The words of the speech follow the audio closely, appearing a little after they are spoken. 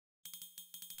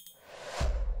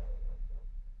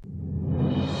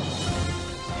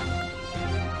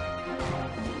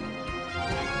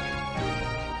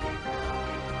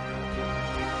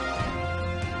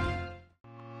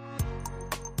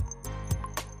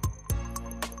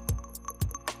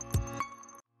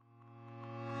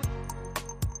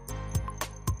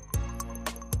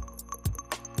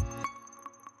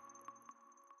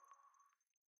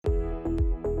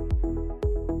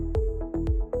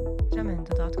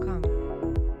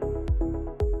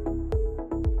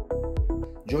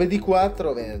Giovedì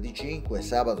 4, venerdì 5 e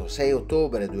sabato 6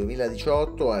 ottobre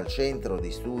 2018 al Centro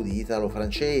di Studi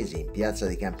Italo-Francesi in piazza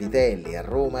di Campitelli a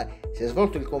Roma si è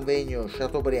svolto il convegno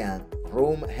Chateaubriand,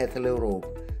 Rome et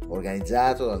l'Europe,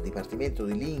 organizzato dal Dipartimento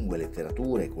di Lingue,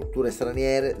 Letterature e Culture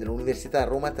Straniere dell'Università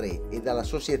Roma Tre e dalla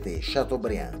Société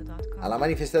Chateaubriand. Alla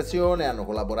manifestazione hanno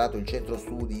collaborato il Centro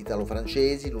Studi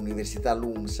Italo-Francesi, l'Università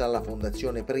LUMSA, la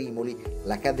Fondazione Primoli,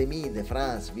 l'Académie de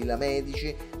France Villa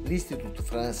Medici, l'Institut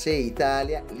Français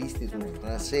Italia, l'Institut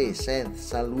Français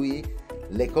Saint-Louis,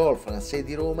 l'École Française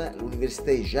di Roma,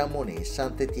 l'Università Jean Monnet e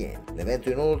Saint-Étienne. L'evento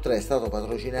inoltre è stato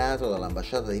patrocinato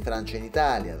dall'Ambasciata di Francia in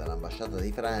Italia, dall'Ambasciata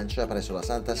di Francia presso la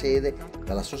Santa Sede,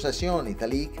 dall'Association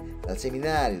Italique, dal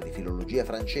Seminario di Filologia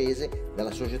Francese,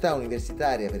 dalla Società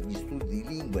Universitaria per gli Studi di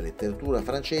Lingua e Letteratura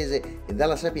Francese e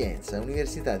dalla Sapienza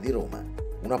Università di Roma.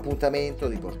 Un appuntamento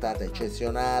di portata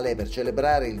eccezionale per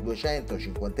celebrare il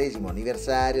 250°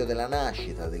 anniversario della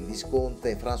nascita del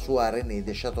visconte François-René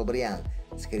de Chateaubriand,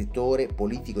 scrittore,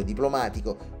 politico e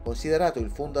diplomatico, considerato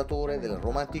il fondatore del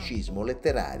romanticismo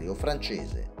letterario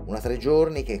francese. Una 3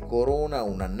 giorni che corona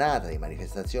un'annata di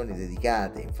manifestazioni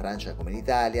dedicate in Francia come in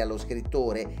Italia allo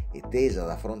scrittore e tesa ad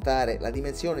affrontare la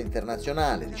dimensione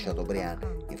internazionale di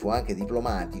Chateaubriand, che fu anche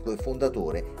diplomatico e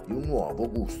fondatore di un nuovo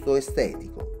gusto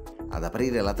estetico. Ad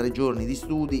aprire la 3 giorni di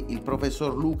studi il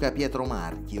professor Luca Pietro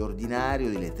Marchi, ordinario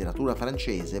di letteratura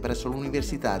francese presso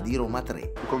l'Università di Roma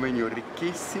Tre. Un convegno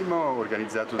ricchissimo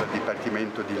organizzato dal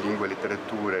Dipartimento di Lingue,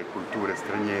 Letterature e Culture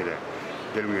Straniere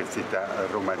dell'Università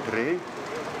Roma Tre,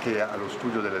 che allo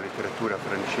studio della letteratura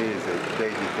francese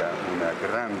dedica una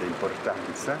grande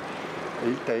importanza, e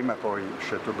il tema poi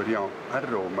Chateaubriand a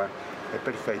Roma è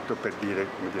perfetto per dire,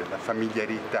 la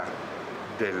familiarità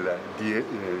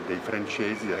dei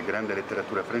francesi, della grande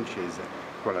letteratura francese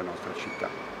con la nostra città.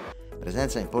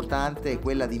 Presenza importante è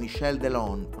quella di Michel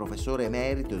Delon, professore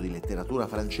emerito di letteratura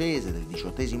francese del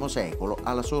XVIII secolo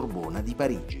alla Sorbona di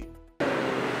Parigi. Je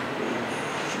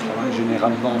travaille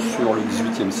généralement sur le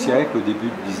XVIIIe siècle, au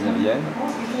début du XIXe,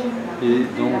 et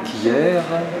donc hier,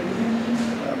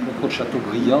 à propos de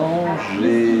Chateaubriand,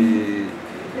 j'ai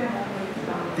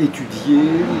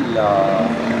étudié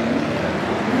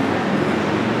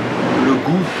le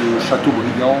goût de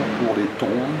Chateaubriand pour les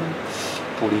tombes,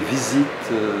 pour les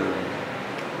visites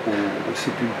aux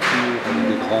sépultures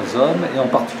des grands hommes, et en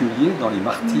particulier dans Les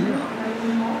Martyrs,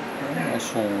 dans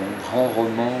son grand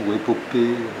roman ou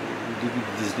épopée du début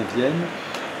du XIXe.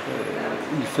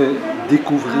 Il fait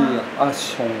découvrir à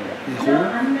son héros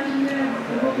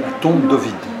la tombe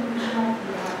d'Ovide.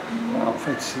 En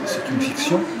fait, c'est une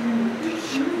fiction,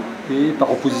 et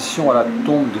par opposition à la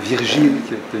tombe de Virgile,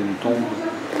 qui était une tombe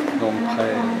donc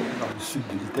dans le sud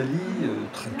de l'Italie,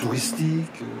 très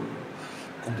touristique,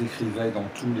 qu'on décrivait dans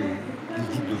tous les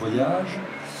guides de voyage.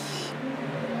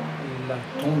 La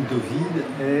tombe d'Ovide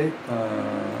est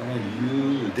un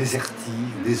lieu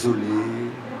désertique, désolé,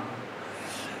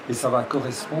 et ça va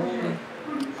correspondre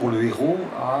pour le héros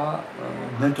à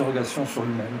une interrogation sur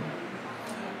lui-même.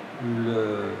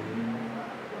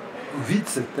 Ovide,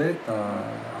 c'était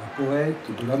un poète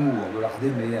de l'amour, de l'art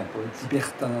d'aimer, un poète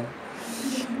libertin.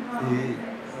 Et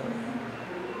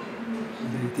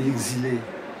il a été exilé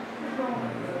dans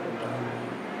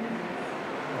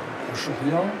le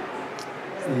Proche-Orient,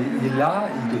 et là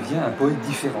il devient un poète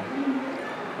différent.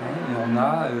 Et on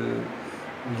a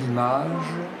l'image,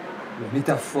 la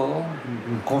métaphore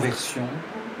d'une conversion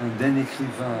d'un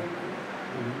écrivain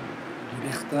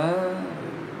libertin,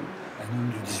 un homme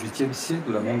du XVIIIe siècle,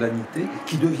 de la mondanité,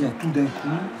 qui devient tout d'un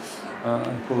coup un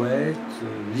poète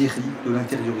lyrique de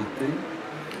l'intériorité,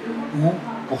 ou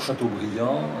pour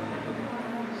Chateaubriand,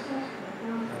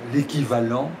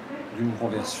 l'équivalent d'une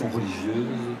conversion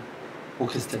religieuse au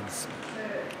christianisme.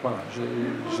 Voilà,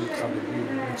 j'ai travaillé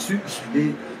là-dessus,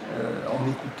 et en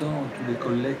écoutant tous les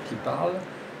collègues qui parlent,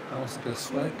 on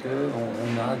s'aperçoit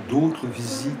qu'on a d'autres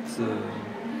visites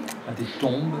à des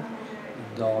tombes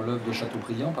dans l'œuvre de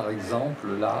Chateaubriand, par exemple.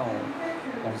 Là,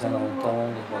 on vient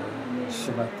d'entendre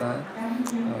ce matin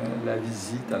la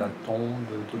visite à la tombe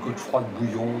de Godefroy de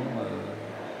Bouillon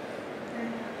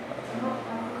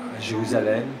à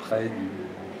Jérusalem, près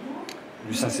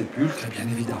du Saint-Sépulcre, et bien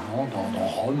évidemment dans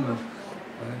Rome,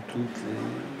 toutes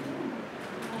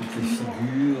les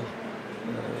figures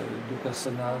de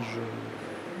personnages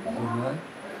romains.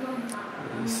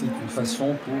 C'est une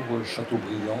façon pour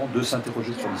Chateaubriand de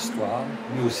s'interroger sur l'histoire,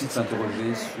 mais aussi de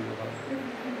s'interroger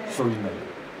sur lui-même.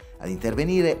 Ad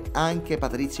intervenire anche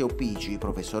Patrizia Oppici,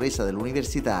 professoressa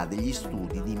dell'Università degli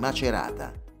Studi di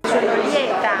Macerata. Sono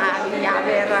lieta di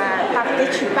aver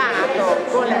partecipato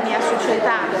con la mia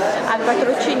società al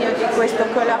patrocinio di questo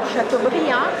colloquio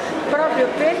Chateaubriand, proprio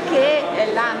perché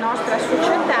la nostra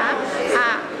società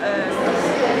ha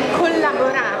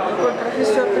collaborato col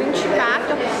professor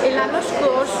Principato e l'anno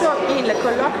scorso il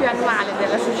colloquio annuale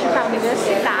della Società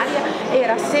Universitaria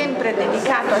era sempre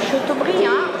dedicato a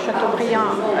Chateaubriand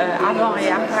avant et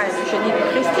après le génie du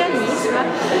christianisme,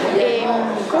 e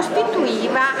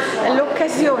costituiva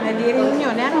l'occasione di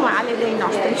riunione annuale dei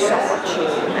nostri soci.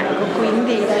 Ecco,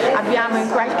 quindi abbiamo in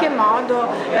qualche modo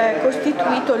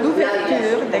costituito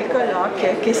l'ouverture del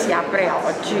colloquio che si apre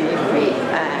oggi qui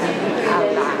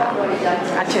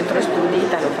al Centro Studi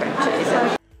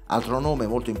Italo-Francese. Altro nome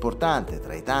molto importante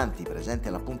tra i tanti presenti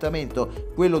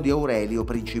all'appuntamento, quello di Aurelio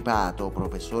Principato,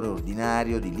 professore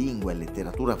ordinario di lingua e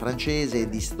letteratura francese e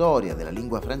di storia della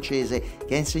lingua francese,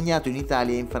 che ha insegnato in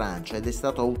Italia e in Francia ed è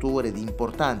stato autore di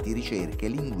importanti ricerche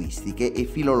linguistiche e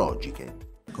filologiche.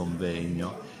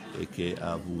 Convegno che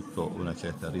ha avuto una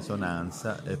certa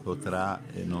risonanza e potrà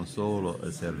non solo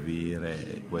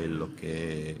servire quello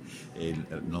che è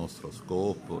il nostro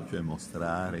scopo, cioè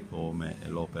mostrare come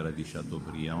l'opera di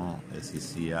Chateaubriand si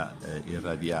sia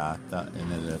irradiata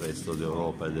nel resto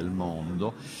d'Europa e del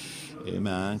mondo,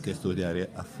 ma anche studiare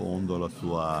a fondo la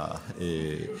sua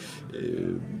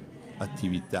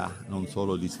attività non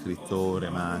solo di scrittore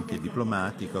ma anche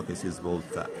diplomatico che si è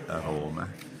svolta a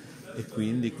Roma, e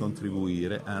quindi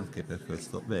contribuire anche per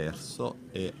questo verso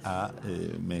e a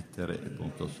mettere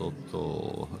appunto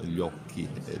sotto gli occhi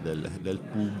del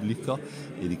pubblico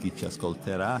e di chi ci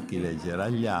ascolterà, chi leggerà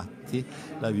gli atti,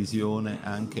 la visione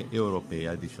anche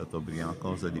europea di Chateaubriand,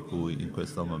 cosa di cui in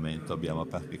questo momento abbiamo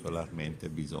particolarmente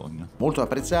bisogno. Molto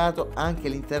apprezzato anche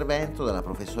l'intervento della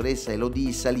professoressa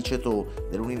Elodie Salicetot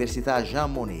dell'Università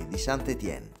Jean Monnet di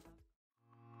Saint-Étienne.